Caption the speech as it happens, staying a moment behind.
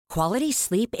Quality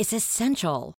sleep is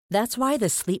essential. That's why the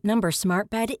Sleep Number Smart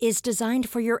Bed is designed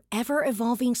for your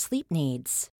ever-evolving sleep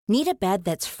needs. Need a bed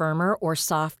that's firmer or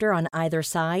softer on either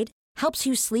side? Helps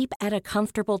you sleep at a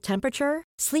comfortable temperature?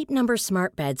 Sleep Number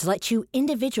Smart Beds let you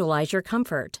individualize your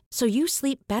comfort, so you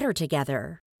sleep better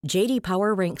together. J.D.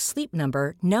 Power ranks Sleep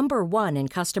Number number 1 in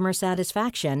customer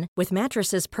satisfaction with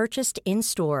mattresses purchased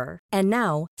in-store. And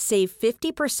now, save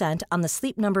 50% on the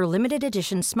Sleep Number Limited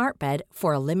Edition Smart Bed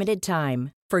for a limited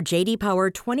time. For J.D. Power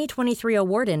 2023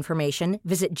 award information,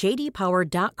 visit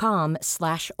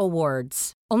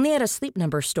jdpower.com/awards. Only at a Sleep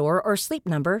Number store or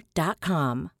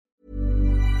sleepnumber.com.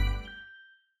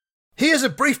 Here's a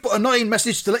brief but annoying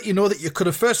message to let you know that you could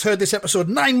have first heard this episode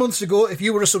 9 months ago if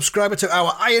you were a subscriber to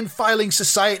our Iron Filing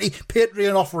Society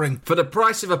Patreon offering. For the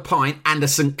price of a pint and a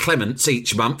St Clement's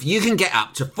each month, you can get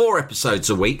up to 4 episodes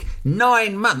a week,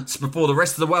 9 months before the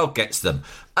rest of the world gets them.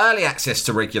 Early access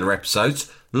to regular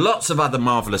episodes, lots of other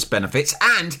marvellous benefits,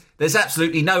 and there's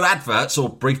absolutely no adverts or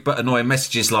brief but annoying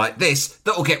messages like this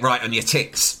that will get right on your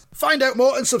ticks. Find out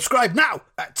more and subscribe now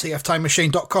at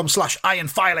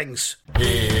tftimemachine.com/ironfilings.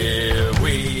 Here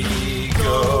we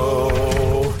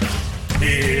go.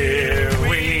 Here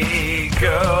we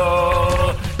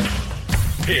go.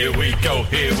 Here we go.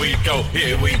 Here we go.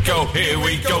 Here we go. Here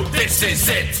we go. This is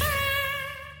it.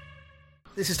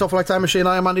 This is Top Flight Time Machine.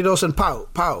 I am Andy Dawson. Pow,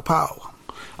 pow, pow.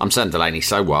 I'm Sam Delaney,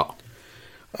 so what?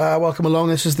 Welcome along.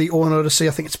 This is the Owen Odyssey.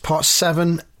 I think it's part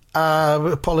 7.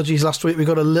 Apologies, last week we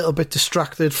got a little bit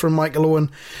distracted from Michael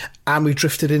Owen and we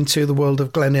drifted into the world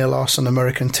of Glenn A. Larson,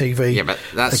 American TV. Yeah, but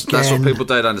that's what people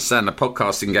don't understand. The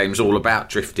podcasting game's all about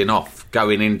drifting off,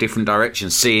 going in different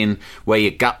directions, seeing where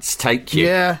your guts take you.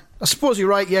 Yeah, I suppose you're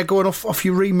right. Yeah, going off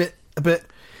your remit a bit,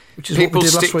 which is what we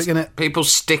did last week, isn't it? People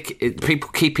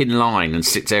keep in line and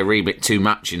stick to their remit too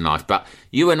much in life. But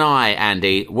you and I,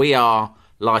 Andy, we are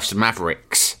life's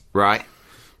mavericks, right?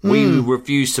 We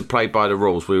refuse to play by the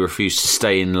rules. We refuse to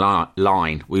stay in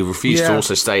line. We refuse to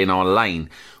also stay in our lane.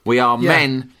 We are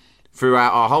men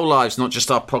throughout our whole lives, not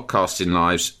just our podcasting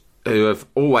lives, who have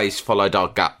always followed our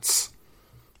guts.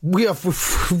 We have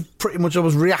pretty much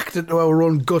always reacted to our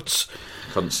own guts.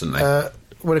 Constantly.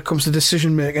 When it comes to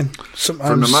decision making. Sometimes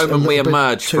from the moment we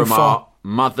emerge from our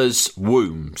mother's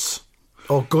wombs.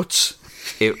 Or guts.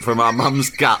 From our mum's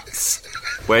guts,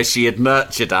 where she had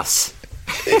nurtured us.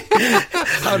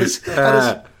 How does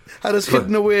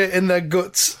hidden away in their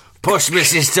guts? Push,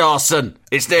 Mrs. Dawson.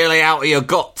 It's nearly out of your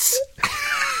guts.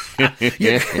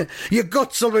 Your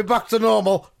guts will be back to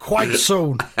normal quite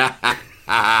soon.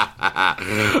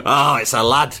 Oh, it's a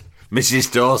lad,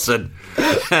 Mrs. Dawson.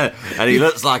 And he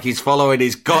looks like he's following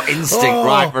his gut instinct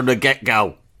right from the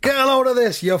get-go. Get a load of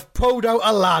this. You've pulled out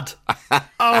a lad. How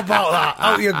about that?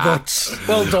 Out of your guts.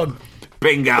 Well done.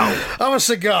 Bingo. Have a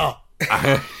cigar.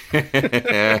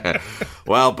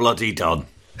 Well bloody done.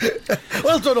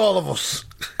 Well done, all of us.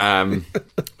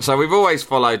 So we've always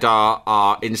followed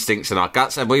our instincts and our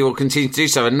guts, and we will continue to do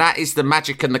so. And that is the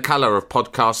magic and the colour of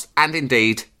podcast, and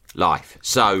indeed life.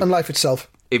 And life itself.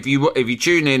 If you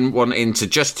tune in wanting to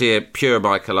just hear pure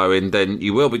Michael Owen, then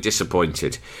you will be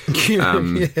disappointed.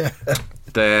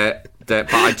 But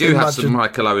I do have some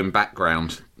Michael Owen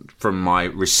background from my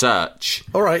research.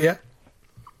 All right, yeah.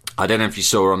 I don't know if you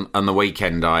saw on the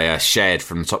weekend I shared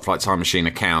from the Top Flight Time Machine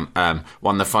account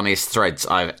one of the funniest threads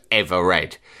I've ever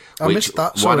read. I missed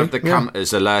that, sorry. One of the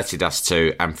cunters alerted us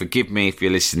to, and forgive me if you're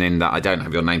listening that I don't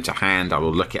have your name to hand, I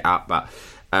will look it up, but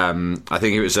I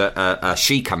think it was a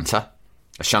she-cunter,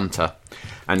 a shunter,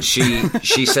 and she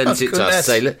sent it to us to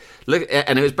say, look,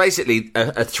 and it was basically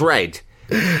a thread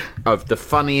of the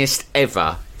funniest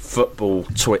ever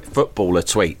footballer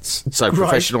tweets. So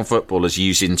professional footballers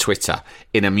using Twitter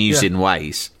in amusing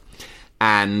ways,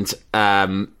 and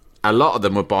a lot of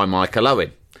them were by Michael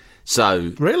Owen.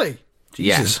 So really,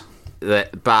 Jesus.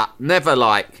 But never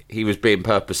like he was being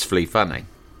purposefully funny.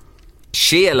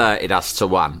 She alerted us to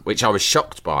one, which I was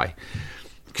shocked by,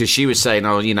 because she was saying,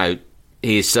 "Oh, he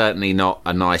is certainly not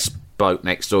a nice bloke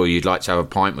next door you'd like to have a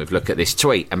pint with. Look at this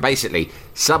tweet." And basically,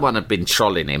 someone had been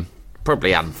trolling him,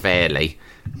 probably unfairly.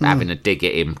 Having a dig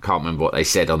at him, can't remember what they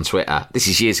said on Twitter. This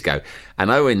is years ago.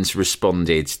 And Owens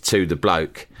responded to the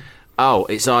bloke, "Oh,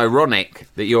 it's ironic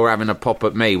that you're having a pop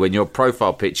at me when your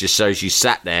profile picture shows you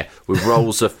sat there with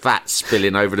rolls of fat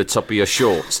spilling over the top of your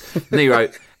shorts." And he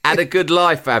wrote, "Had a good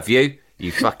life, have you?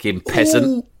 You fucking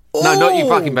peasant." No, not you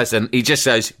fucking peasant. He just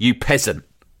says, "You peasant."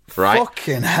 Right?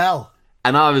 Fucking hell.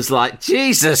 And I was like,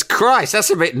 Jesus Christ, that's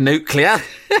a bit nuclear.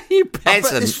 You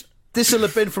peasant. This will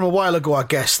have been from a while ago, I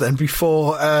guess, then,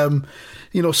 before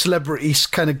celebrities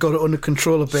kind of got it under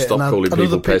control a bit. Stop calling and people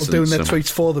other people doing their peasants.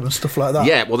 tweets for them and stuff like that.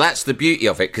 Yeah, well, that's the beauty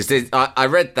of it, because I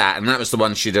read that, and that was the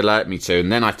one she'd alert me to,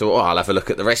 and then I thought, I'll have a look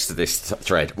at the rest of this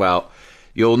thread. Well,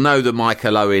 you'll know the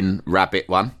Michael Owen rabbit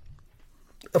one.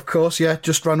 Of course, yeah.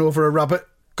 Just ran over a rabbit.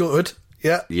 Good.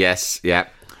 Yeah. Yes, yeah.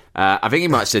 I think he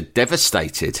might have said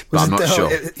devastated, but I'm not sure.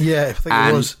 I think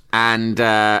it was. And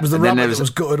It was the and then rabbit that was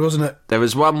gutted, wasn't it? there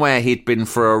was one where he'd been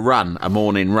for a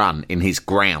morning run in his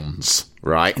grounds,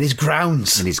 right? In his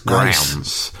grounds. In his Nice.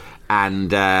 grounds.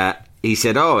 And he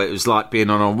said, it was like being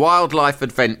on a wildlife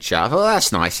adventure. I thought,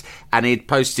 that's nice. And he'd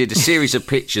posted a series of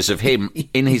pictures of him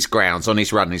in his grounds, on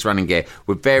his running gear,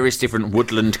 with various different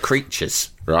woodland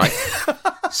creatures, right?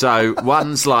 So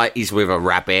one's like he's with a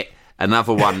rabbit,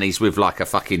 another one he's with like a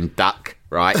fucking duck,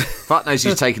 right? Fuck knows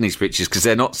who's taking these pictures because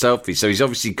they're not selfies, so he's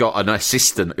obviously got an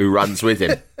assistant who runs with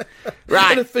him. An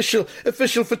Right, official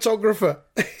photographer.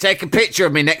 take a picture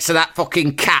of me next to that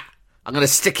fucking cat. I'm going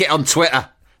to stick it on Twitter.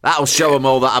 That'll show them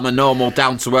all that I'm a normal,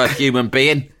 down-to-earth human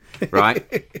being, right?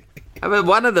 I mean,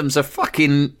 one of them's a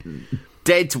fucking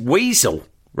dead weasel,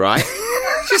 right?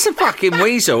 Just a fucking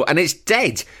weasel, and it's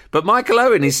dead. But Michael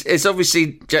Owen is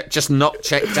obviously just not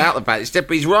checked out the fact it's dead,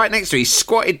 but he's right next to it. He's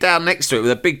squatted down next to it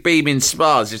with a big beaming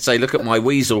smile to say, look at my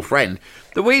weasel friend.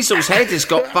 The weasel's head has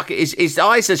got fucking... His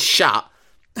eyes are shut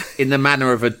in the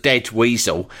manner of a dead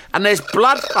weasel, and there's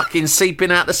blood fucking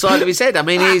seeping out the side of his head. I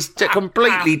mean, he's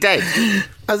completely dead.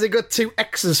 Has he got two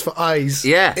X's for eyes?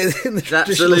 Yeah, in the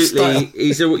traditional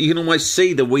absolutely. style? You can almost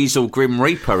see the Weasel Grim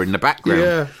Reaper in the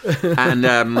background. Yeah.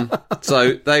 And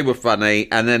so they were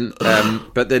funny. And then,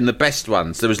 but then the best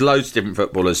ones, there was loads of different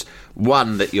footballers.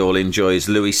 One that you'll enjoy is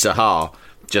Louis Sahar,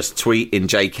 just tweeting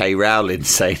J.K. Rowling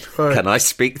saying, Right. "Can I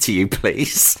speak to you,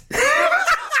 please?"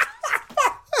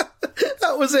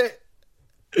 That was it.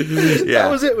 Yeah,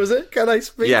 That was it, was it? Can I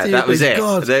speak yeah, to you? that was please? it.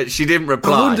 God. She didn't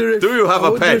reply. I wonder if, Do you have I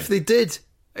a wonder pen? if they did.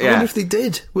 I Yeah. wonder if they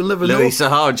did. We'll never know. Louis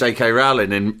Sahar and J.K.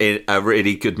 Rowling are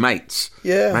really good mates.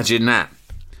 Yeah. Imagine that.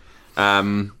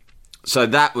 So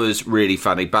that was really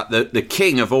funny. But the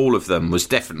king of all of them was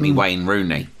definitely Wayne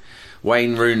Rooney.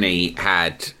 Wayne Rooney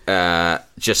had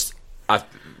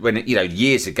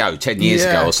years ago, 10 years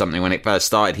Yeah. ago or something, when it first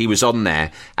started, he was on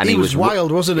there. And He was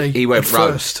wild, wasn't he? He went At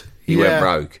rogue. first. He Yeah. went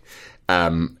rogue.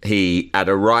 He had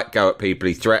a right go at people.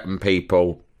 He threatened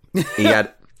people. He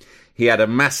had a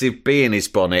massive bee in his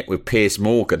bonnet with Piers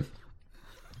Morgan.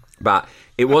 But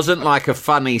it wasn't like a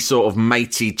funny sort of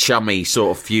matey, chummy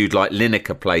sort of feud like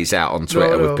Lineker plays out on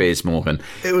Twitter No. with Piers Morgan.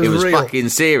 It was real. fucking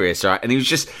serious, right? And he was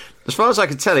just, as far as I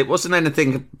could tell, it wasn't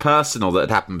anything personal that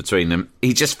had happened between them.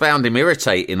 He just found him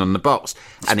irritating on the box.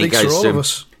 And Speaks he for goes all to of him,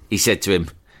 us. he said to him,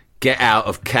 "Get out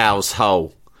of Cow's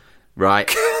hole," right?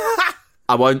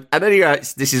 I won't, and then he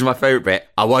goes, this is my favourite bit,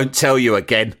 "I won't tell you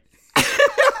again."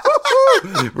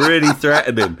 Really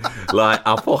threatening. Like,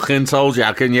 I fucking told you,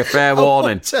 I'll give you fair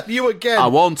warning. Tell you again. I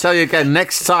won't tell you again.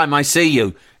 Next time I see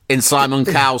you in Simon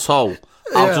Cow's hole,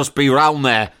 I'll Yeah. just be round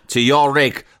there to your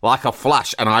rig like a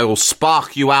flash and I will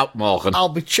spark you out, Morgan. I'll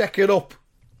be checking up.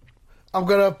 I'm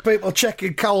going to have people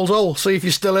checking Cowell's hole, see if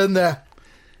you're still in there.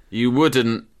 You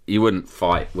wouldn't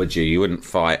fight, would you? You wouldn't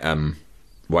fight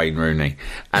Wayne Rooney.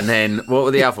 And then, what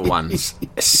were the other ones?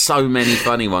 So many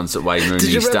funny ones that Wayne Rooney's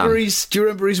Do you remember done. do you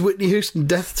remember his Whitney Houston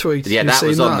death tweet? Yeah, You've that seen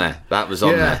was on there. That was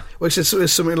on there. Well, it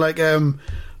was something like,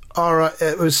 all right,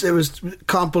 it was,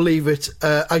 can't believe it.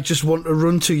 I just want to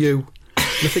run to you.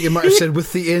 I think it might have said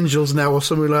 "with the angels now" or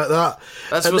something like that.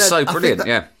 That And was then so I think brilliant, that-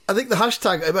 yeah. I think the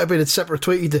hashtag, it might have been a separate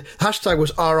tweet. The hashtag was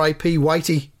RIP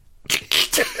Whitey.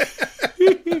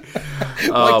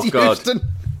 Oh, Whitey God. Houston.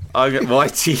 I get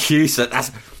Whitey Houston.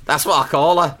 That's what I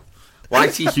call her.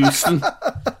 Whitey Houston.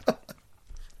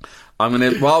 I'm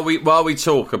gonna while we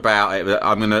talk about it,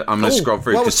 I'm gonna scroll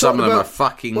through while because we're some of talking them are about-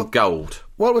 fucking gold.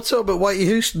 While we're talking about Whitey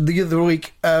Houston, the other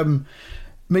week,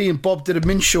 me and Bob did a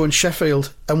Min show in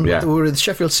Sheffield, and Yeah. we were in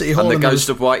Sheffield City Hall. And the and there ghost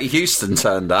of Whitey Houston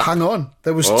turned up. hang on,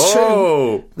 there was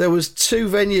Oh. two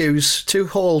venues, two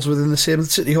halls within the same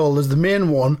City Hall. There's the main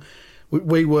one.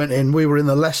 We weren't in. We were in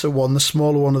the lesser one, the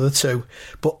smaller one of the two.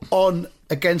 But on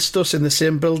against us in the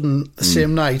same building the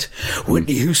same night,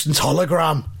 Whitney Houston's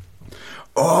hologram.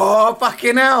 Oh,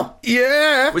 fucking hell!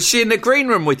 Yeah. Was she in the green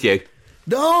room with you?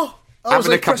 No. I was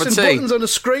Having a like cup of pressing tea. buttons on a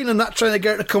screen and that trying to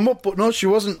get her to come up, but no, she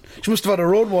wasn't. She must have had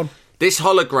her own one. This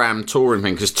hologram touring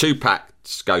thing, because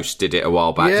Tupac's Ghost did it a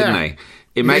while back, Yeah. didn't he?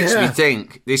 It makes me Yeah.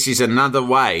 think this is another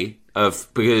way of,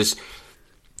 because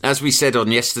as we said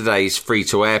on yesterday's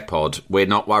free-to-air pod, we're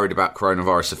not worried about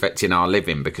coronavirus affecting our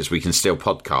living because we can still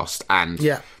podcast and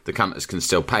Yeah. the companies can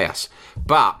still pay us.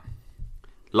 But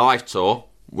Live Tour,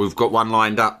 We've got one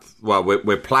lined up. Well,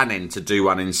 we're planning to do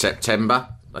one in September,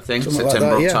 I think. Something like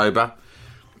September, that, yeah. October.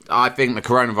 I think the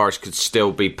coronavirus could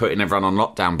still be putting everyone on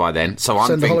lockdown by then. So I'm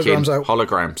Send the thinking holograms out.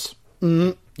 holograms.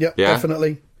 Yep, Yeah.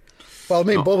 definitely. Well,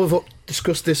 me and Bob have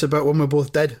discussed this about when we're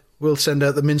both dead. We'll send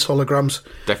out the Mince holograms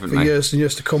Definitely. for years and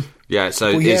years to come. Yeah,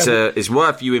 so Well, yeah, it's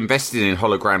worth you investing in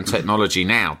hologram technology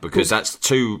now, because that's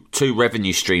two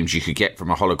revenue streams you could get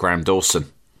from a hologram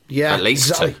Dawson. Yeah, At least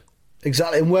exactly. two.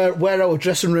 Exactly. And where our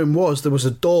dressing room was, there was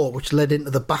a door which led into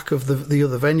the back of the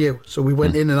other venue. So we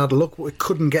went in and had a look, but we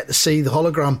couldn't get to see the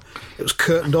hologram. It was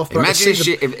curtained off. But I could Imagine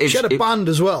see if she had a band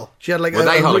as well. She had like Were a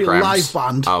they real holograms? live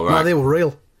band. Oh, right. No, they were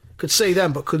real. Could see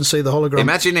them, but couldn't see the hologram.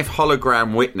 Imagine if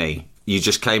hologram Whitney, you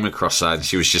just came across her and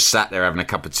she was just sat there having a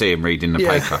cup of tea and reading the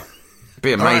Yeah. paper.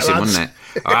 Be amazing, All right, wouldn't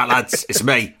it? All right, lads, it's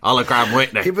me, hologram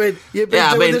Whitney. You've been yeah,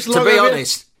 I doing mean, this to long, be have you?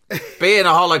 honest, being a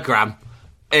hologram,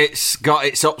 it's got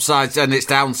its upsides and its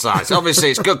downsides.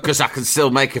 Obviously, it's good because I can still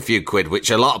make a few quid,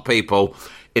 which a lot of people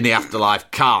in the afterlife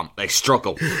can't. They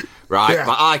struggle, right? Yeah.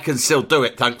 But I can still do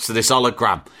it thanks to this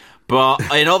hologram. But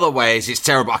in other ways, it's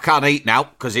terrible. I can't eat now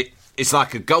because it's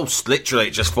like a ghost. Literally,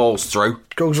 it just falls through.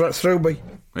 Goes right through me.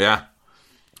 Yeah.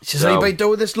 She says, "How you been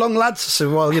doing this long, lads?" I said,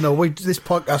 "Well, this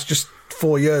podcast just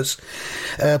 4 years.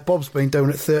 Bob's been doing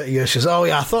it 30 years." She says, "Oh,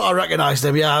 yeah, I thought I recognised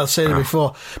him. Yeah, I've seen him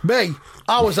before." Me,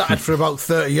 I was at it for about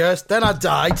 30 years. Then I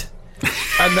died.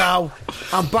 And now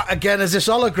I'm back again as this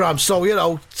hologram.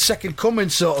 So, second coming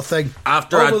sort of thing.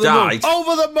 After I died.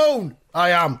 Over the moon, I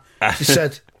am, she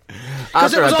said.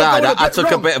 After I was all died, going a I bit took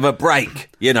a wrong. bit of a break,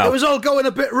 It was all going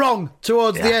a bit wrong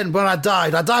towards the Yeah. end when I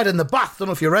died. I died in the bath. Don't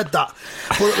know if you read that.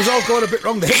 But it was all going a bit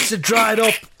wrong. The hips had dried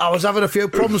up. I was having a few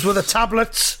problems with the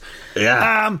tablets.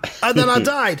 Yeah. And then I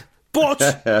died. But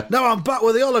now I'm back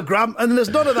with the hologram and there's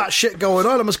none of that shit going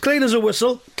on. I'm as clean as a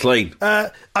whistle. Clean. I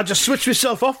just switch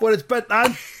myself off when it's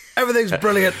bedtime. Everything's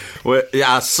brilliant.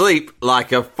 I sleep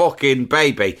like a fucking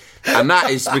baby. And that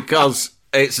is because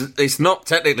it's not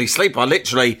technically sleep. I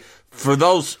literally, for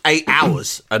those 8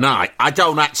 hours a night, I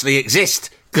don't actually exist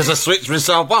because I switch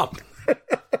myself on.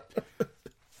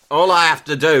 All I have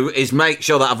to do is make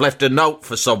sure that I've left a note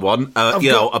for someone,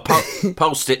 a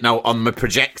post-it note on my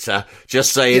projector,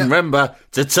 just saying, Yeah. remember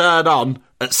to turn on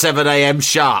at 7 a.m.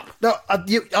 sharp. Now,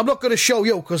 I'm not going to show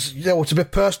you because it's a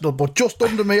bit personal, but just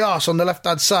under my arse on the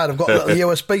left-hand side, I've got a little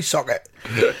USB socket.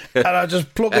 And I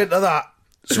just plug into that,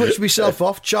 switch myself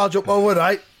off, charge up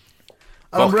overnight,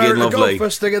 and I'm Fucking ready to lovely. go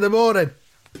first thing in the morning.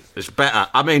 It's better.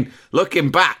 I mean,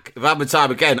 looking back, if I had my time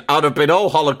again, I'd have been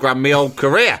all hologram my whole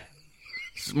career.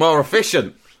 It's more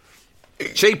efficient.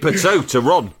 Cheaper too to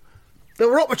run. There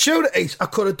were opportunities. I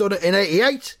could have done it in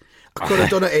 88. I could have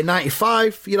done it in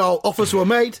 95. Offers were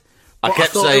made. I But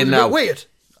kept thought saying it was a no. bit weird.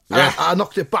 Yeah. I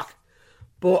knocked it back.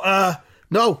 But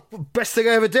no, best thing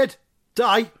I ever did.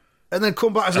 Die and then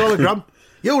come back as an hologram.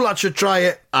 You lads should try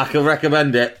it. I can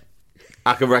recommend it.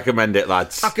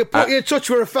 Lads. I could put you in touch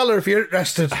with a fella if you're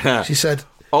interested, she said.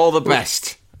 All the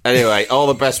best. Anyway, all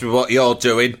the best with what you're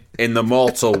doing in the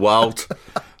mortal world.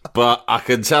 But I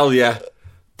can tell you,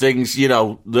 things,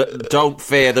 don't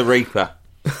fear the Reaper.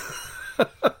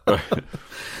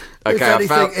 If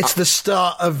anything, it's the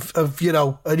start of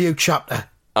a new chapter.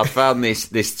 I found this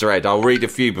thread. I'll read a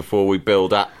few before we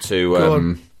build up Go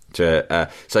on.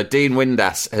 So Dean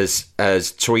Windass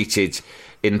has tweeted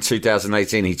in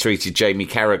 2018. He tweeted Jamie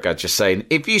Carragher just saying,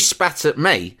 "If you spat at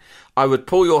me, I would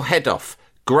pull your head off.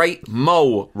 Great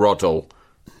mole roddle,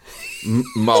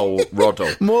 mole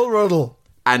roddle. Mulruddle.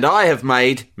 And I have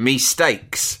made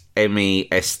mistakes.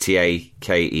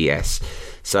 MESTAKES.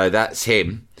 So that's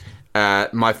him.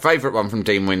 My favourite one from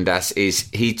Dean Windass is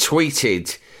he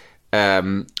tweeted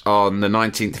on the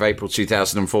 19th of April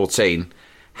 2014,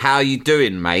 "How you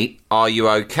doing, mate? Are you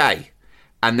okay?"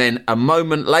 And then a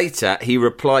moment later, he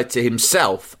replied to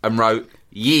himself and wrote,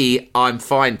 "Yeah, I'm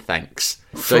fine, thanks."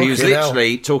 So he was Fucking hell.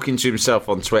 literally talking to himself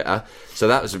on Twitter. So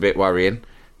that was a bit worrying.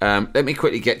 Let me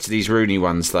quickly get to these Rooney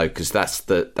ones though, because that's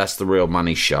the real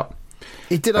money shot.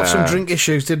 He did have some drink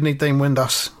issues, didn't he, Dean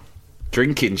Windass?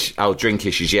 Drink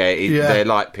issues, yeah. Yeah. They're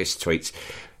like piss tweets.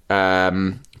 A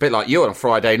bit like you on a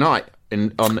Friday night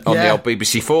on the Yeah. old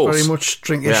BBC Fours. Very much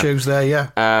drink Yeah. issues there,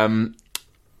 yeah.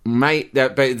 Mate,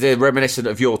 they're reminiscent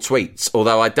of your tweets,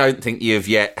 although I don't think you've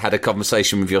yet had a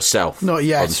conversation with yourself Not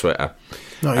yet. on Twitter.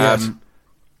 Not yet.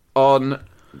 On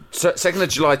 2nd of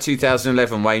July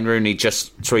 2011, Wayne Rooney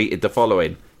just tweeted the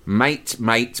following: "Mate,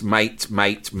 mate, mate,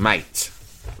 mate, mate."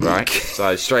 Right?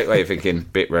 So straight away you're thinking,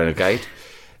 bit renegade.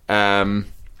 Then,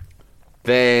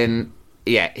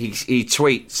 yeah, he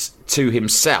tweets to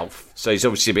himself, so he's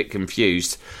obviously a bit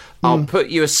confused. I'll put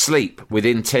you asleep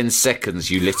within 10 seconds,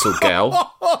 you little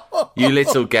girl. You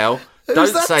little girl.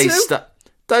 Don't that say to? stuff.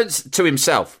 Don't to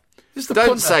himself. the Don't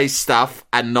punter. say stuff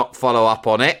and not follow up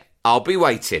on it. I'll be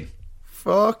waiting.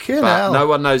 Fucking But hell. no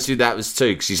one knows who that was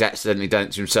to because he's accidentally done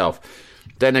it to himself.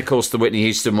 Then, of course, the Whitney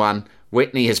Houston one.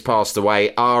 Whitney has passed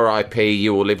away. R.I.P.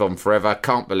 You will live on forever.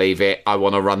 Can't believe it. I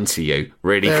want to run to you.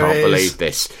 Really There can't it is. believe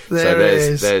this. There so it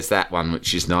is. there's that one,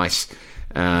 which is nice.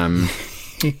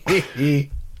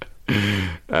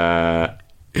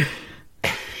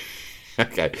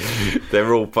 Okay,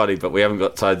 they're all funny, but we haven't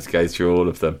got time to go through all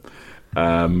of them.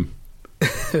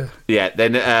 Yeah,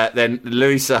 then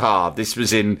Louis Sahar. This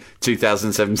was in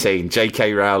 2017.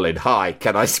 J.K. Rowling. Hi,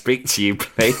 can I speak to you,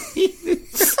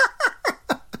 please?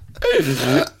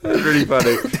 That's really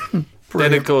funny.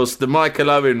 Then, of course, the Michael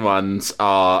Owen ones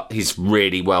are his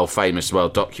really famous,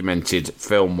 well-documented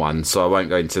film ones, so I won't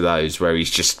go into those, where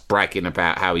he's just bragging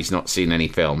about how he's not seen any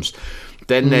films.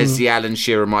 Then there's the Alan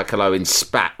Shearer, Michael Owen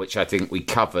spat, which I think we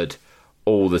covered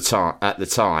all the time at the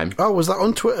time. Oh, was that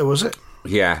on Twitter, was it?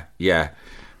 Yeah.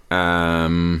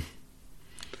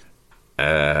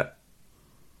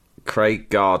 Craig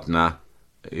Gardner.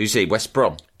 Who's he? West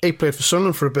Brom. He played for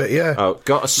Sunderland for a bit, yeah. Oh,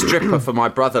 got a stripper for my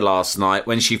brother last night.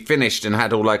 When she finished and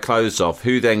had all her clothes off,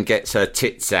 who then gets her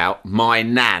tits out? My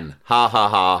nan. Ha ha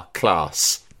ha.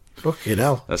 Class. Fucking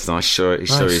hell. That's nice. Sure,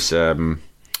 Nice.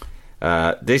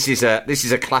 this is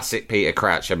a classic Peter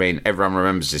Crouch. I mean, everyone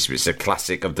remembers this, but it's a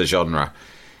classic of the genre.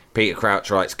 Peter Crouch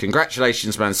writes,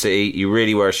 "Congratulations, Man City. You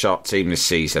really were a sharp team this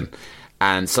season."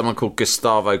 And someone called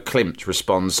Gustavo Klimt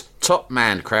responds, "Top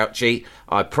man, Crouchy.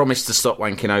 I promise to stop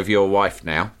wanking over your wife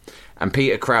now." And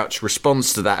Peter Crouch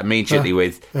responds to that immediately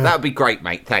with, "That would be great,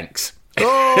 mate. Thanks."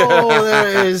 Oh, there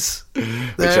it is. I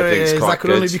There it think is is. quite That could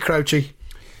good. only be Crouchy.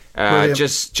 Brilliant.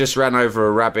 Just ran over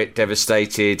a rabbit,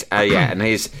 devastated. And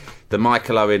here's the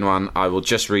Michael Owen one. I will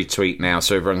just retweet now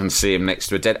so everyone can see him next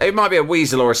to a dead. It might be a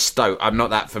weasel or a stoat. I'm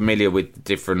not that familiar with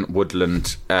different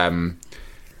woodland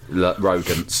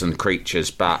rodents and creatures,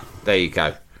 but there you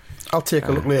go. I'll take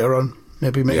a look later on.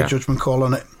 Maybe make yeah. a judgment call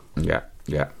on it. Yeah.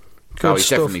 Good He's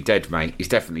stuff. definitely dead, mate. He's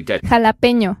definitely dead.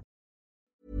 Jalapeño.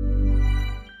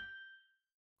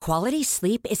 Quality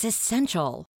sleep is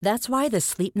essential. That's why the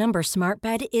Sleep Number Smart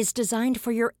Bed is designed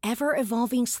for your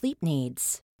ever-evolving sleep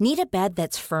needs. Need a bed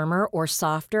that's firmer or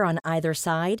softer on either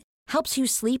side? Helps you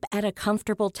sleep at a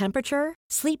comfortable temperature?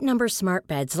 Sleep Number Smart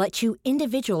Beds let you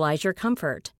individualize your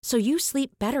comfort, so you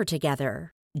sleep better together.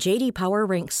 J.D. Power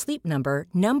ranks Sleep Number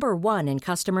number 1 in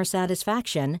customer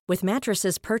satisfaction with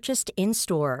mattresses purchased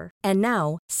in-store. And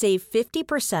now, save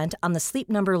 50% on the Sleep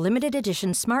Number Limited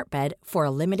Edition Smart Bed for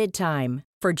a limited time.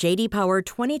 For J.D. Power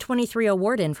 2023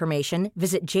 award information,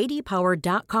 visit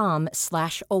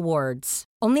jdpower.com/awards.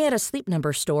 Only at a Sleep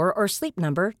Number store or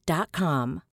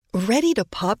sleepnumber.com. Ready to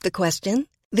pop the question?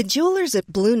 The jewelers at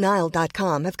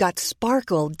BlueNile.com have got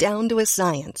sparkle down to a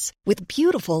science with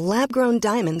beautiful lab-grown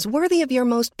diamonds worthy of your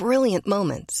most brilliant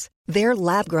moments. Their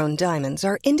lab-grown diamonds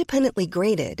are independently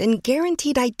graded and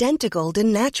guaranteed identical to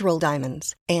natural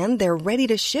diamonds, and they're ready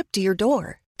to ship to your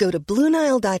door. Go to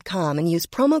BlueNile.com and use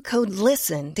promo code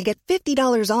LISTEN to get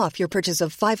 $50 off your purchase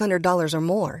of $500 or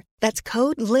more. That's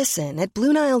code LISTEN at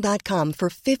BlueNile.com for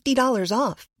 $50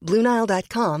 off.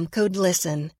 BlueNile.com, code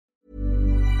LISTEN.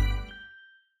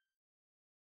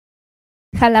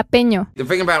 Jalapeño. The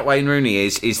thing about Wayne Rooney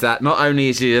is that not only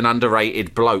is he an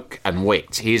underrated bloke and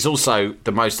wit, he is also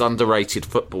the most underrated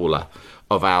footballer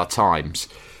of our times.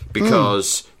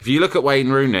 Because if you look at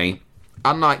Wayne Rooney,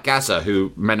 unlike Gazza,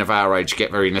 who men of our age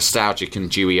get very nostalgic and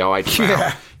dewy-eyed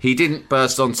about, he didn't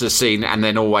burst onto the scene and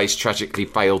then always tragically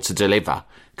fail to deliver.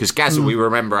 Because Gazza, we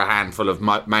remember a handful of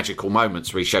magical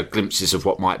moments where he showed glimpses of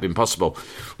what might have been possible.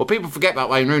 What people forget about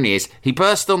Wayne Rooney is he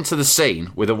burst onto the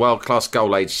scene with a world-class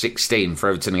goal aged 16 for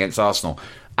Everton against Arsenal.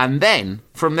 And then,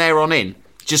 from there on in,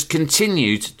 just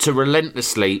continued to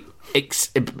relentlessly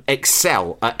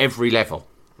excel at every level,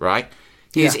 right?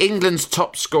 He is England's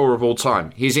top scorer of all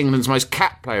time. He's England's most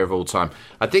capped player of all time.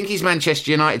 I think he's Manchester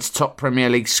United's top Premier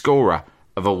League scorer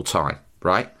of all time,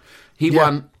 right? He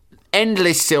won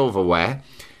endless silverware.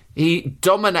 He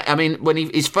dominated. I mean, when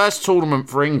his first tournament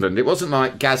for England, it wasn't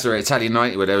like Gazza at Italian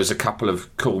 90 where there was a couple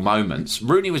of cool moments.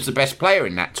 Rooney was the best player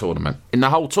in that tournament, in the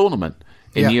whole tournament,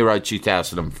 in Euro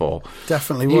 2004.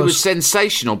 Definitely was. He was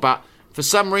sensational, but for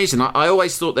some reason, I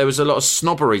always thought there was a lot of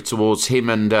snobbery towards him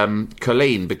and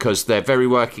Colleen because they're very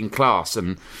working class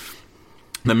and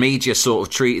the media sort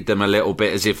of treated them a little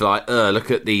bit as if like, look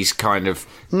at these kind of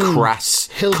crass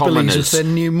Hillbillies commoners. with their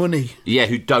new money. Yeah,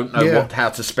 who don't know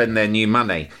how to spend their new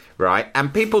money. right?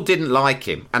 And people didn't like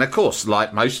him. And of course,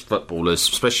 like most footballers,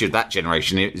 especially of that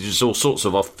generation, it was all sorts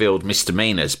of off-field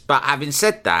misdemeanours. But having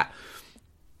said that,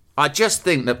 I just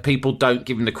think that people don't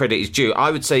give him the credit he's due.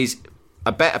 I would say he's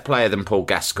a better player than Paul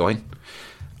Gascoigne.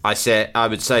 I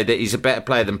would say that he's a better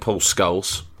player than Paul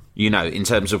Scholes, in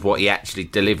terms of what he actually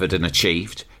delivered and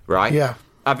achieved, right? Yeah.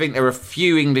 I think there are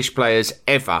few English players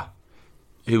ever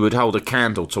who would hold a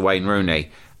candle to Wayne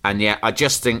Rooney. And yet, I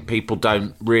just think people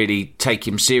don't really take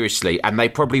him seriously. And they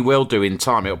probably will do in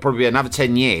time. It'll probably be another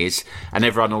 10 years, and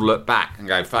everyone will look back and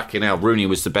go, fucking hell, Rooney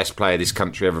was the best player this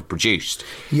country ever produced.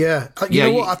 Yeah. You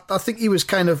know what? I think he was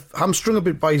kind of hamstrung a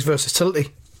bit by his versatility.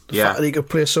 The fact that he could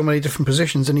play so many different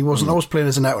positions, and he wasn't always playing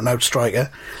as an out-and-out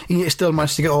striker. He still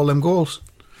managed to get all them goals.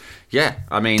 Yeah,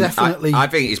 I mean, definitely. I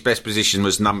think his best position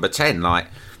was number 10,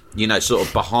 sort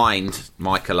of behind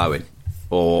Michael Owen.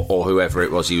 Or whoever it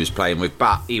was he was playing with.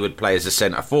 But he would play as a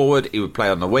centre forward, he would play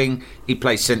on the wing, he'd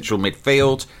play central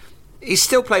midfield. He's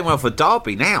still playing well for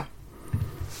Derby now.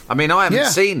 I mean, I haven't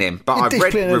seen him, but I've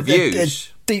read reviews.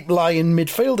 A deep lying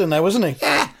midfielder now, isn't he?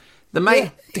 Yeah. The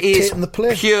mate is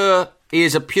pure. He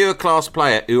is a pure class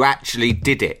player who actually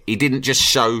did it. He didn't just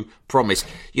show promise.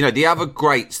 The other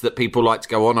greats that people like to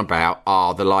go on about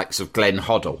are the likes of Glenn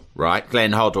Hoddle, right?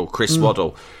 Glenn Hoddle, Chris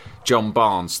Waddle, John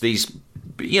Barnes, these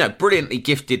brilliantly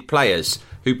gifted players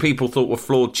who people thought were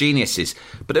flawed geniuses.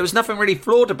 But there was nothing really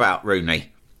flawed about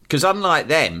Rooney. Because unlike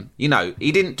them, he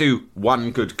didn't do one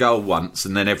good goal once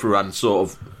and then everyone sort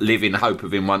of live in hope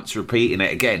of him once repeating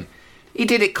it again. He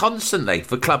did it constantly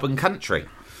for club and country.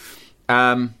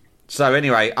 So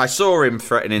anyway, I saw him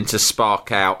threatening to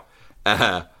spark out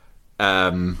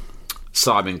Simon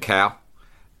Cowell.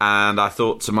 And I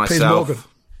thought to myself...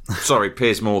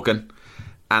 Piers Morgan.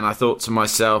 And I thought to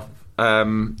myself...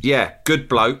 good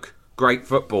bloke, great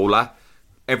footballer.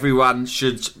 Everyone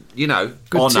should,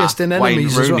 honour Wayne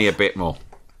Rooney a bit more.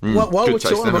 While we're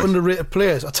talking about underrated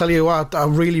players, I tell you what, I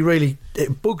really,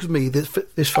 it bugs me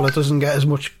that this fella doesn't get as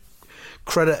much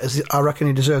credit as I reckon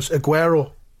he deserves.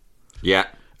 Aguero. Yeah.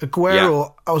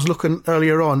 Aguero, I was looking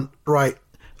earlier on, right,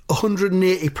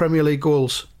 180 Premier League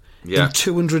goals in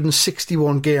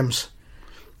 261 games.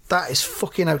 That is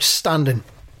fucking outstanding.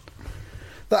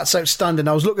 That's outstanding.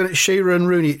 I was looking at Shearer and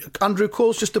Rooney. Andrew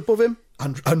Cole's just above him.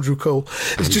 Andrew Cole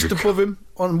is just above him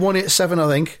on 187, I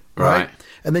think. Right.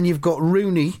 And then you've got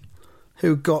Rooney,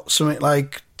 who got something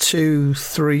like 2,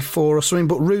 3, 4 or something.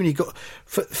 But Rooney got,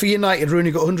 for United,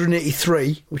 Rooney got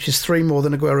 183, which is 3 more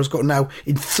than Aguero's got now,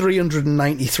 in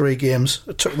 393 games.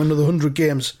 It took him another 100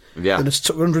 games. Yeah. Then it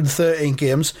took 113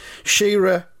 games.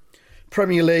 Shearer,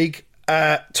 Premier League,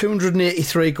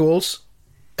 283 goals.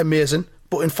 Amazing.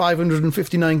 But in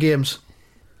 559 games.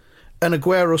 And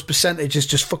Aguero's percentage is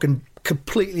just fucking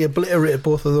completely obliterated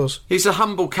both of those. He's a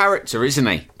humble character, isn't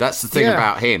he? That's the thing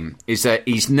about him, is that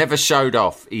he's never showed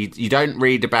off. You don't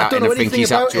read about anything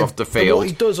he's up to off the field. What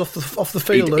he does off the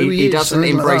field, he doesn't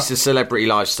embrace the celebrity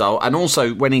lifestyle. And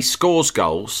also, when he scores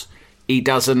goals, he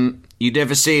doesn't... You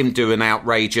never see him do an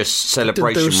outrageous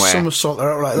celebration do where... somersault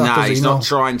like that, no, he's not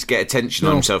trying to get attention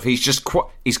on himself. He's just...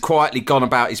 he's quietly gone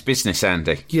about his business,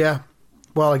 Andy. Yeah.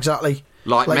 Well, exactly.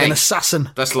 Like me. An assassin.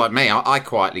 That's like me. I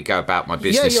quietly go about my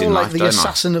business in life, don't I? Yeah, you're like the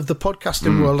assassin of the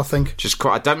podcasting world, I think. Just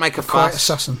I don't make a fuss. Quiet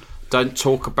assassin. Don't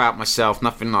talk about myself,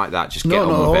 nothing like that. Just get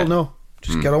on with it. No.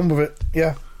 Just get on with it,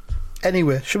 yeah.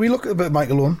 Anyway, should we look at a bit of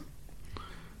Michael Owen?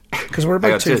 Because we're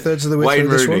about 2/3 of the way through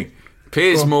this one.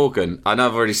 Piers Morgan, I know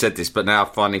I've already said this, but now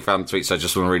I've finally found the tweet, so I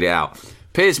just want to read it out.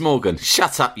 Piers Morgan,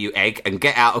 shut up, you egg, and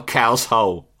get out of Cow's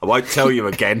hole. I won't tell you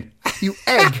again. You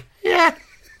egg? Yeah.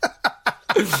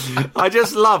 I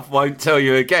just love won't tell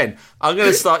you again. I'm going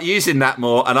to start using that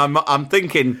more, and I'm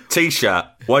thinking t-shirt,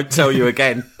 won't tell you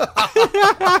again.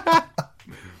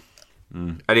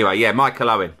 Anyway, yeah, Michael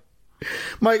Owen.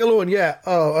 Michael Owen, yeah.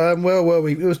 Oh, where were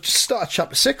we? It was just start of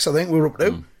chapter 6, I think we were up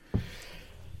to.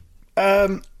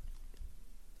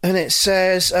 And it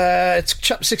says, it's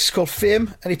chapter 6 is called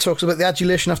Fame, and he talks about the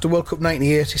adulation after World Cup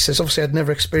 98. He says, obviously I'd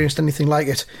never experienced anything like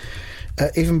it.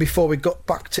 Even before we got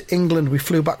back to England, we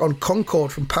flew back on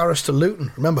Concorde from Paris to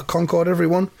Luton. Remember Concorde,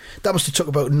 everyone? That must have took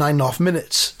about 9.5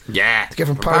 minutes. Yeah. To get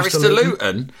from Paris to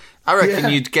Luton. I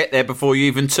reckon you'd get there before you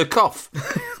even took off.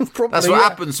 Probably, that's what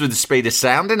happens with the speed of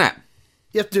sound, isn't it?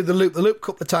 You have to do the loop a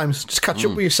couple of times. Just catch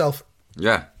up with yourself.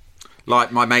 Yeah.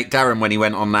 Like my mate Darren, when he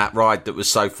went on that ride that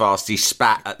was so fast, he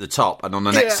spat at the top, and on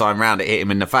the next time round, it hit him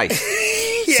in the face.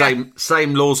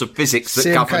 Same laws of physics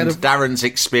that governed Darren's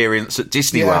experience at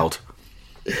Disney World.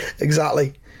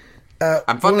 Exactly.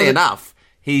 And funnily enough,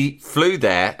 he flew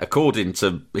there, according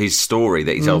to his story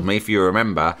that he told me, if you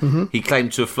remember, he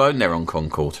claimed to have flown there on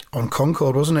Concorde. On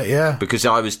Concorde, wasn't it? Yeah. Because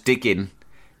I was digging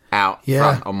out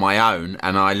front on my own,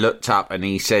 and I looked up and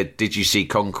he said, "Did you see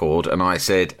Concorde?" And I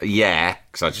said, "Yeah,"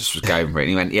 because I just was going for it. And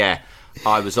he went, "Yeah,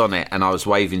 I was on it and I was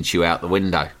waving to you out the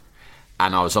window,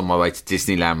 and I was on my way to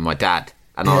Disneyland with my dad."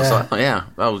 And I was like,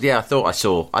 I thought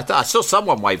I saw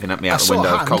someone waving at me out the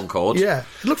window of Concorde. Yeah,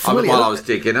 it looked familiar. While I was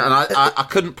digging, and I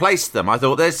couldn't place them. I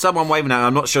thought, there's someone waving at me,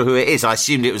 I'm not sure who it is. I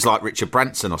assumed it was like Richard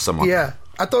Branson or someone. Yeah,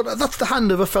 I thought that's the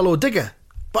hand of a fellow digger.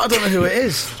 But I don't know who it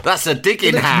is. That's a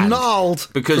digging hand. Gnarled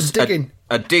because from digging.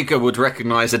 A digger would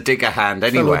recognise a digger hand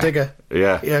anywhere. Fellow digger.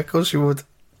 Yeah. Yeah, of course you would.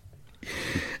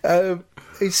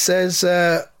 He says,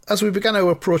 as we began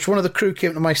our approach, one of the crew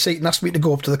came to my seat and asked me to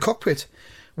go up to the cockpit.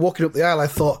 Walking up the aisle, I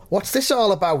thought, what's this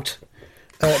all about?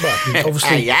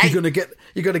 Obviously, you're going to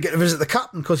get to visit the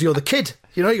captain because you're the kid.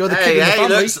 You know, you're the kid in the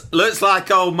family. Looks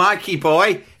like old Mikey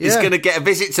boy is going to get a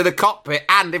visit to the cockpit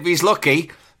and, if he's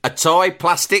lucky, a toy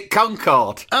plastic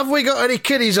Concorde. Have we got any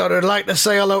kiddies on who'd like to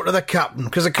say hello to the captain?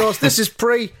 Because, of course, this is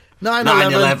pre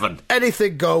 9/11.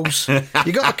 Anything goes.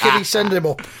 You got a kiddie, send him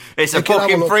up. It's a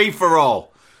fucking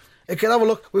free-for-all. He can have a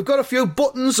look. We've got a few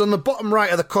buttons on the bottom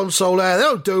right of the console there. They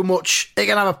don't do much. He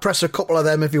can have a press a couple of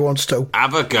them if he wants to.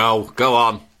 Have a go. Go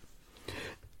on.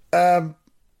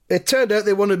 It turned out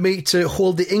they wanted me to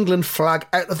hold the England flag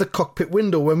out of the cockpit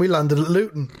window when we landed at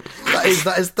Luton.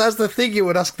 That's the thing you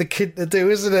would ask the kid to do,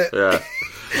 isn't it? Yeah.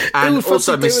 And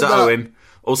also,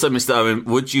 Mr. Owen,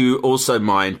 would you also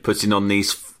mind putting on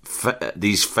these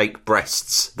fake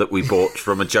breasts that we bought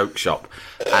from a joke shop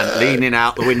and leaning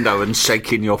out the window and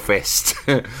shaking your fist?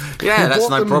 Yeah, that's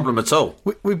no problem at all.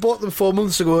 We bought them 4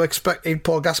 months ago, expecting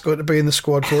Paul Gascoigne to be in the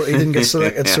squad, but he didn't get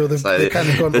selected, so they've kind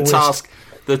of gone to waste.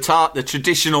 The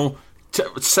traditional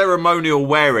ceremonial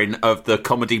wearing of the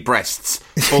comedy breasts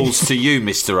falls to you,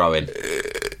 Mr. Owen.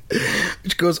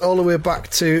 Which goes all the way back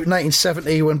to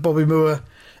 1970 when Bobby Moore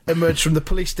emerged from the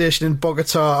police station in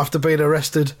Bogota after being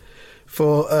arrested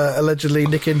for allegedly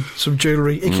nicking some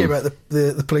jewellery. He came out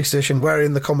the police station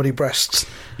wearing the comedy breasts.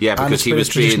 Yeah, because he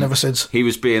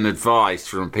was being advised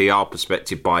from a PR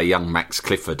perspective by young Max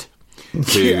Clifford,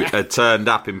 who had turned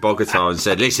up in Bogota and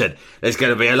said, "Listen, there's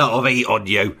going to be a lot of heat on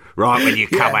you, right, when you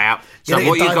come out. So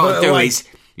what you got to do is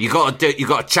you got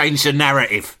to change the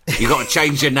narrative. You got to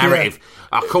change the narrative."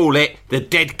 I call it the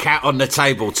dead cat on the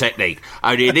table technique.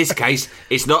 Only in this case,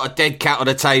 it's not a dead cat on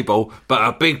the table, but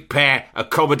a big pair of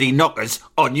comedy knockers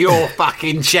on your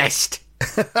fucking chest.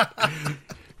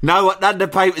 None of the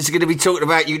papers are going to be talking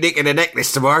about you nicking a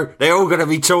necklace tomorrow. They're all going to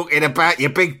be talking about your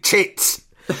big tits.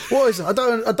 What is it? I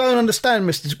don't understand,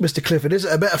 Mr. Clifford. Is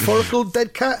it a metaphorical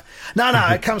dead cat? No,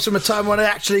 it comes from a time when I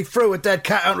actually threw a dead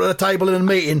cat onto the table in a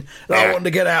meeting that I wanted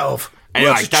to get out of.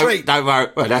 Anyway, don't worry.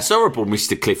 Well, that's horrible,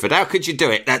 Mr. Clifford. How could you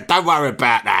do it? Don't worry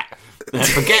about that.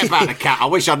 Forget about the cat. I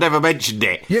wish I'd never mentioned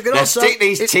it. Now stick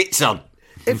these tits on.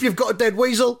 If you've got a dead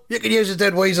weasel, you can use a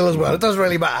dead weasel as well. It doesn't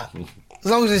really matter.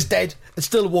 As long as it's dead, it's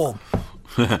still warm.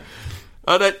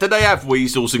 Do they have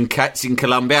weasels and cats in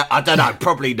Colombia? I don't know.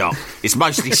 Probably not. It's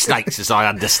mostly snakes, as I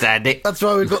understand it. That's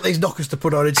why we've got these knockers to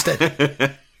put on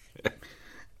instead.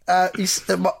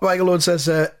 Michael Owen says,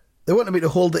 they wanted me to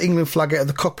hold the England flag out of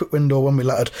the cockpit window when we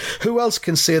landed. Who else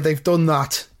can say they've done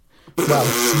that?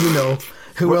 Well, you know,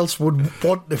 who else would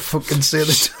want to fucking say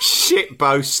that? Shit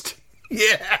boast.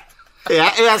 Yeah.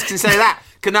 Yeah, who else can say that?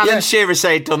 Can Alan Shearer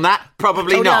say he'd done that?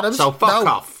 Probably Tony not, Adams? so fuck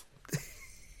off.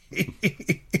 Get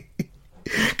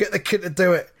the kid to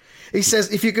do it. He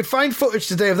says, if you could find footage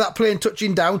today of that plane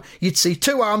touching down, you'd see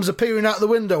two arms appearing out the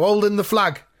window holding the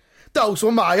flag. Those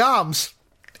were my arms.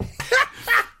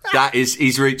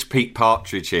 He's reached peak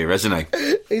Partridge here, hasn't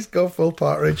he? He's gone full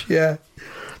Partridge, yeah.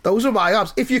 Those are my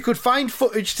arms. If you could find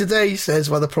footage today, he says,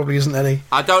 well, there probably isn't any.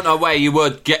 I don't know where you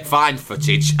would find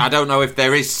footage. I don't know if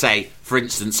there is, say, for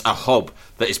instance, a hub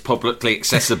that is publicly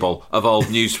accessible of old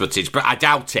news footage, but I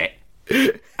doubt it.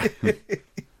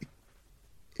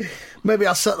 Maybe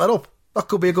I'll set that up. That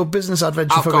could be a good business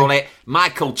adventure I'll for me. call it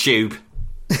Michael Tube.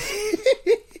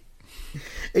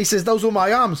 He says, those were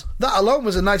my arms. That alone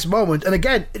was a nice moment. And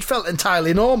again, it felt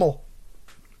entirely normal.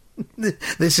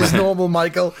 This is normal,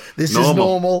 Michael. This is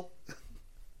normal.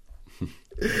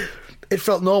 It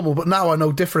felt normal, but now I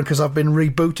know different because I've been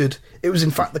rebooted. It was,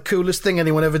 in fact, the coolest thing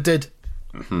anyone ever did.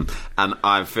 Mm-hmm. And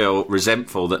I feel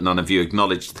resentful that none of you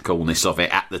acknowledged the coolness of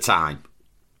it at the time.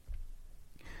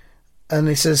 And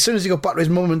he says, as soon as he got back to his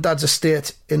mum and dad's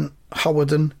estate in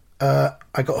Hawarden,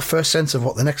 I got a first sense of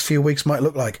what the next few weeks might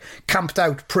look like. Camped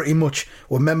out, pretty much,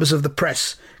 were members of the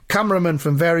press, cameramen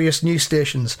from various news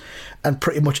stations, and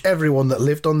pretty much everyone that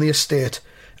lived on the estate.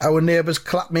 Our neighbours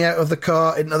clapped me out of the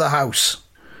car into the house.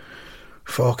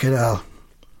 Fucking hell.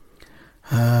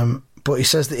 But he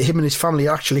says that him and his family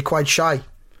are actually quite shy.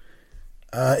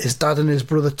 His dad and his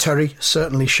brother Terry,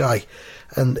 certainly shy.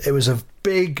 And it was a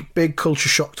big, big culture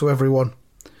shock to everyone.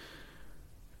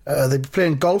 They'd be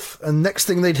playing golf, and next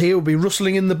thing they'd hear would be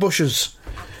rustling in the bushes.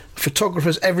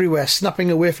 Photographers everywhere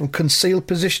snapping away from concealed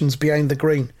positions behind the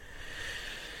green.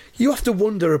 You have to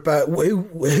wonder about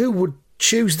who would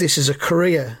choose this as a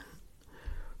career.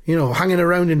 You know, hanging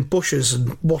around in bushes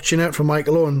and watching out for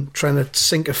Michael Owen trying to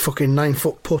sink a fucking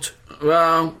 9-foot putt.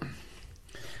 Well,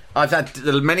 I've had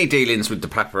many dealings with the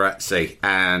paparazzi,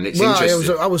 and it's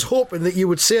interesting. I was hoping that you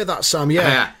would say that, Sam.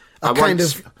 Yeah, I kind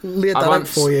of laid that out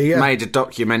for you. Yeah, made a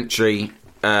documentary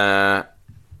where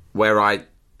I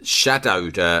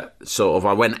shadowed I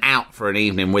went out for an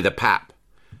evening with a pap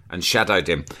and shadowed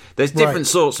him. There's different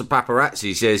sorts of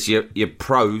paparazzis. There's your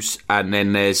pros, and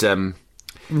then there's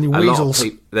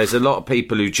there's a lot of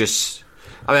people who just...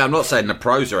 I mean, I'm not saying the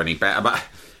pros are any better, but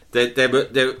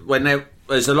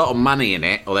there's a lot of money in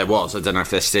it, or there was, I don't know if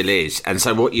there still is, and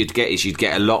so what you'd get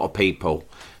a lot of people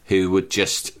who would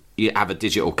just have a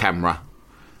digital camera.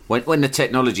 When the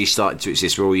technology started to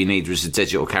exist where all you need was a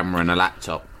digital camera and a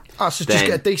laptop. So just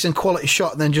get a decent quality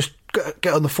shot and then just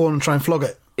get on the phone and try and flog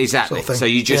it. Exactly. Sort of so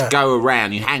you just go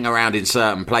around, you hang around in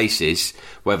certain places,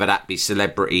 whether that be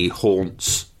celebrity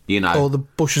haunts, you know. Or the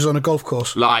bushes on a golf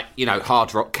course. Like, you know,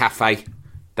 Hard Rock Cafe,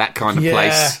 that kind of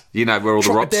place. You know, where all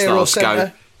the rock stars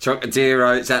go.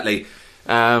 Trocadero, exactly.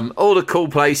 All the cool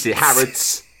places,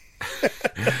 Harrods.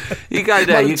 You go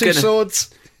there, you're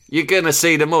going to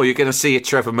see them all. You're going to see your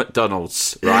Trevor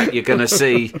McDonald's, right? You're going to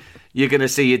see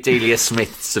your Delia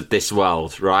Smiths of this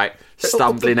world, right?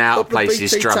 Stumbling out of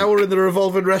places the BT drunk. Tower in the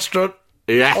revolving restaurant.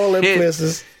 Yeah, all in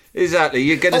places. Exactly.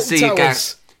 You're going to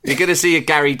see your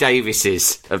Gary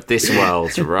Davises of this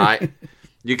world, right?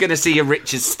 You're going to see your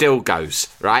Richard Stilgoes,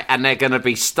 right? And they're going to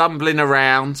be stumbling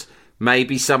around.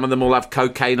 Maybe some of them will have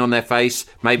cocaine on their face.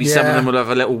 Maybe some of them will have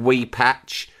a little wee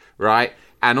patch, right?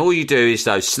 And all you do is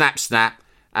snap,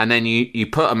 and then you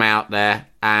put them out there,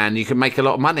 and you can make a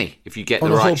lot of money if you get the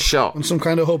right shot. On some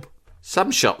kind of hub.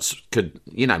 Some shots could,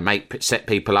 set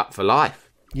people up for life.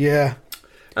 Yeah.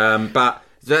 And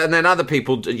then other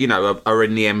people, are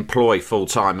in the employ full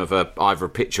time of either a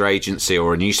picture agency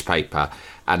or a newspaper,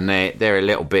 and they're a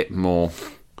little bit more.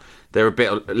 They're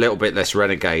a little bit less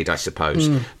renegade, I suppose.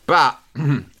 But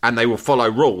and they will follow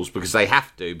rules because they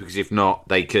have to. Because if not,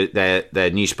 their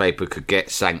newspaper could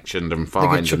get sanctioned and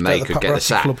fined, and they could get the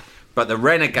sack. But the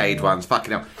renegade ones,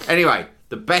 fucking hell. Anyway,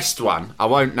 the best one, I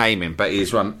won't name him, but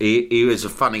he's one. He was a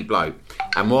funny bloke,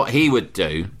 and what he would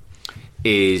do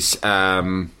is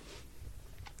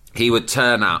he would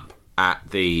turn up at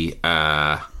the.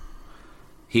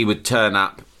 He would turn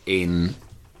up in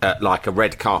like a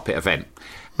red carpet event.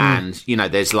 And,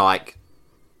 there's like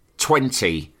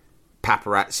 20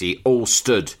 paparazzi all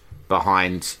stood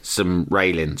behind some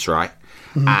railings, right?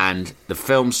 And the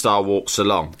film star walks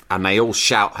along and they all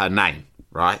shout her name,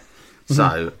 right?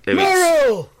 So if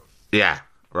Meryl! Yeah,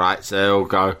 right? So they all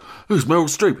go, who's Meryl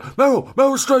Streep?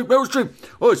 Meryl Streep.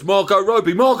 Oh, it's Margot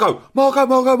Robbie. Margot.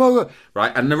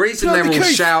 Right? And the reason they're all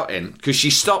shouting, because she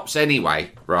stops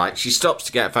anyway, right? She stops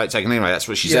to get a photo taken anyway. That's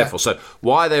what she's there for. So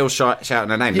why are they all shouting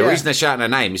her name? The reason they're shouting her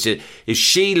name is that if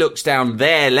she looks down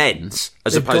their lens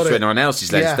as opposed to anyone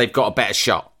else's lens, they've got a better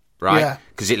shot, right?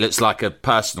 Because it looks like a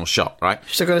personal shot, right?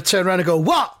 She's going to turn around and go,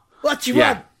 what? What do you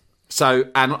want? So,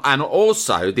 and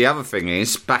also, the other thing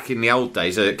is, back in the old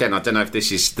days, again, I don't know if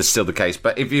this is still the case,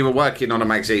 but if you were working on a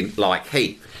magazine like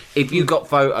Heat, if you got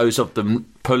photos of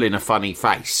them pulling a funny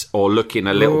face or looking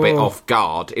a little bit off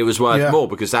guard, it was worth more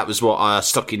because that was what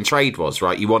stock in trade was,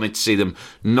 right? You wanted to see them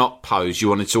not pose. You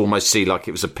wanted to almost see like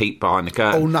it was a peek behind the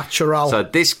curtain. Oh, natural. So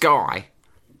this guy,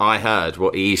 I heard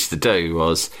what he used to do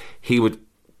was he would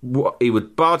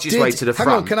barge his way to the front.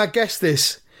 Hang on, can I guess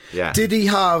this? Yeah. Did he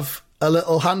have a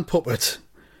little hand puppet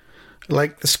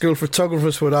like the school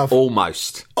photographers would have?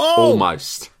 Almost.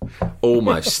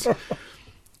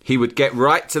 He would get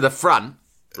right to the front,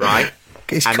 right?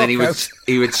 And then he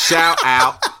would shout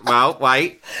out,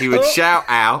 he would shout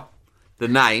out the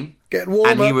name.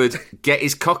 And he would get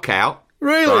his cock out.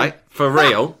 Really? Right? For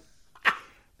real.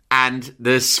 And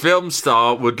the film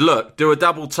star would do a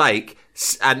double take.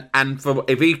 And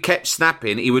if he kept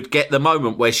snapping, he would get the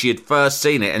moment where she had first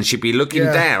seen it and she'd be looking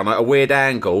down at a weird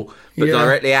angle, but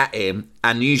directly at him,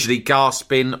 and usually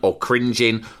gasping or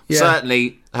cringing.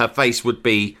 Certainly, her face would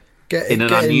be in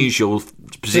an unusual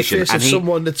position. The face of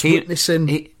someone that's witnessing.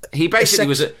 He basically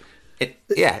was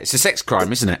it's a sex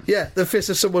crime, isn't it? Yeah, the face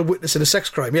of someone witnessing a sex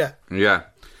crime. Yeah. Yeah,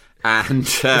 and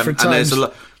there's a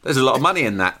lot of money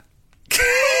in that.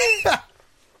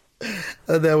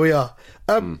 And there we are.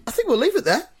 I think we'll leave it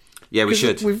there. Yeah, we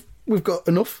should. We've we've got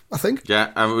enough, I think.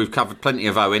 Yeah, and we've covered plenty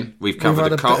of Owen. We've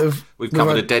covered a cop. We've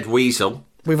covered a dead weasel.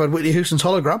 We've had Whitney Houston's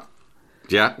hologram.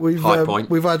 Yeah, High point.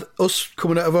 We've had us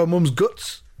coming out of our mum's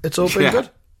guts. It's all been good.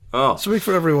 Oh, something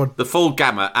for everyone. The full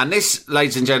gamut. And this,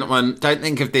 ladies and gentlemen, don't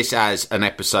think of this as an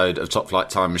episode of Top Flight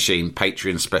Time Machine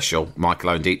Patreon special, Michael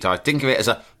Owen Deep Dive. Think of it as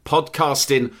a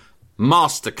podcasting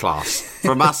masterclass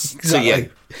from us to you.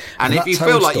 And if you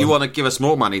feel like you want to give us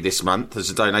more money this month as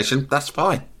a donation, that's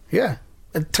fine. Yeah.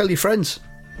 And tell your friends,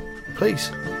 please.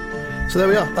 So there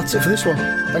we are. That's it for this one.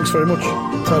 Thanks very much.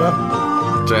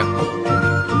 Ta-da. Ta-da.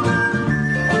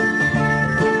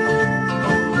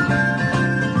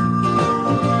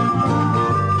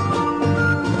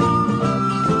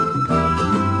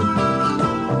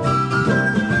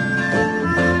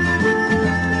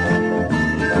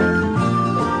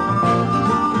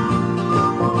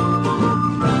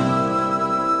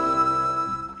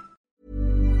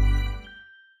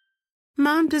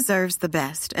 Mom deserves the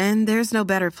best, and there's no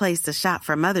better place to shop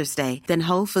for Mother's Day than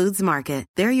Whole Foods Market.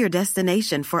 They're your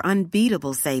destination for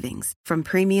unbeatable savings, from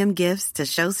premium gifts to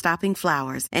show-stopping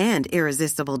flowers and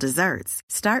irresistible desserts.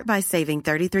 Start by saving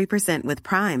 33% with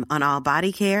Prime on all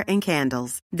body care and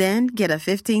candles. Then get a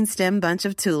 15-stem bunch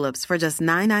of tulips for just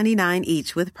 $9.99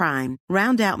 each with Prime.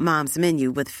 Round out Mom's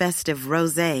menu with festive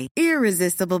rosé,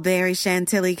 irresistible berry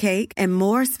chantilly cake, and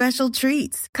more special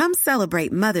treats. Come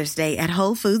celebrate Mother's Day at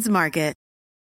Whole Foods Market.